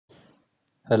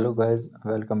Hello guys,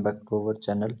 welcome back to our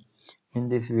channel. In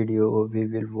this video, we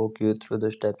will walk you through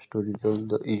the steps to resolve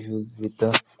the issues with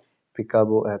the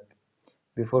Peekaboo app.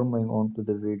 Before moving on to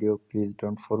the video, please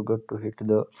don't forget to hit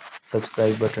the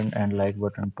subscribe button and like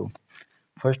button too.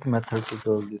 First method to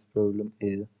solve this problem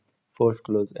is force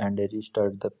close and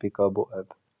restart the Peekaboo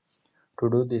app. To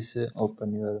do this,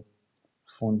 open your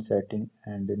phone setting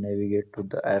and navigate to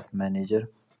the app manager.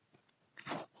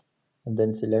 And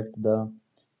then select the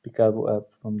Peekaboo app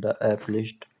from the app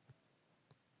list.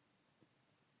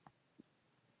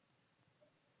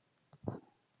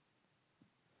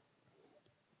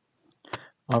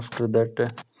 After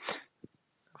that,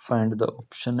 find the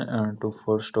option to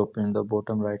force stop in the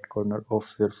bottom right corner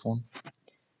of your phone.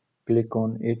 Click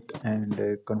on it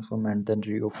and confirm and then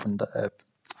reopen the app.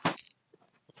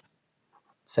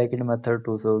 Second method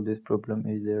to solve this problem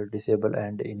is disable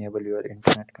and enable your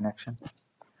internet connection.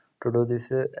 To do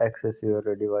this, access your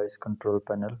device control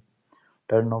panel.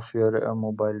 Turn off your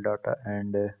mobile data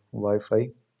and Wi-Fi.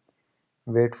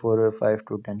 Wait for 5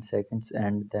 to 10 seconds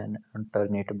and then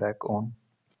turn it back on.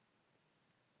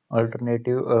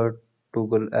 Alternative,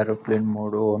 toggle airplane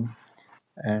mode on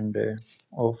and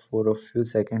off for a few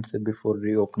seconds before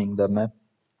reopening the map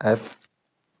app.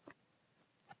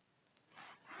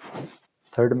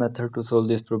 Third method to solve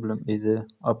this problem is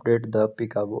update the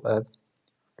Peekaboo app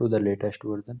to the latest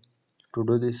version. To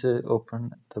do this,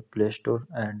 open the Play Store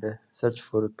and search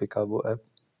for Peekaboo app.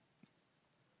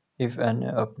 If an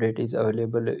update is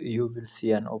available, you will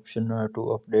see an option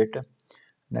to update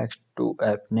next to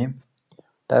app name.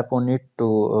 Tap on it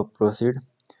to proceed.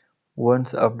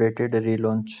 Once updated,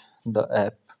 relaunch the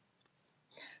app.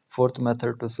 Fourth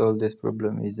method to solve this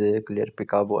problem is clear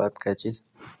Peekaboo app caches.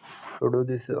 To do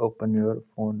this, open your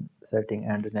phone setting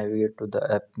and navigate to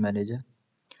the app manager.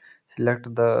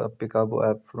 Select the Peekaboo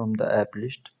app from the app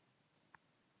list.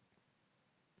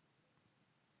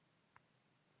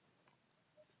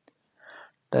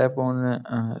 Tap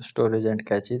on storage and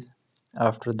caches.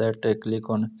 After that, click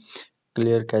on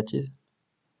clear caches.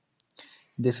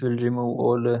 This will remove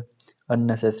all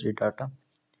unnecessary data.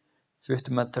 Fifth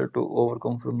method to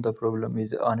overcome from the problem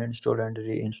is uninstall and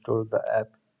reinstall the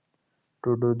app.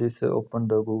 To do this, open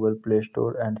the Google Play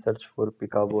Store and search for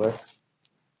Peekaboo app.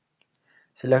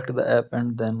 Select the app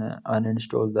and then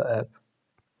uninstall the app.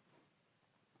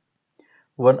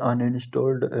 When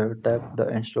uninstalled, tap the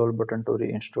install button to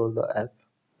reinstall the app.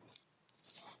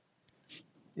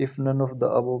 If none of the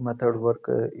above method work,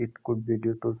 it could be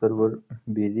due to server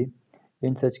busy.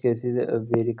 In such cases,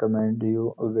 we recommend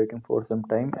you waiting for some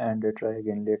time and try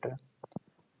again later.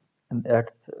 And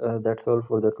that's all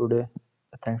for the today.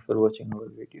 Thanks for watching our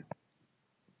video.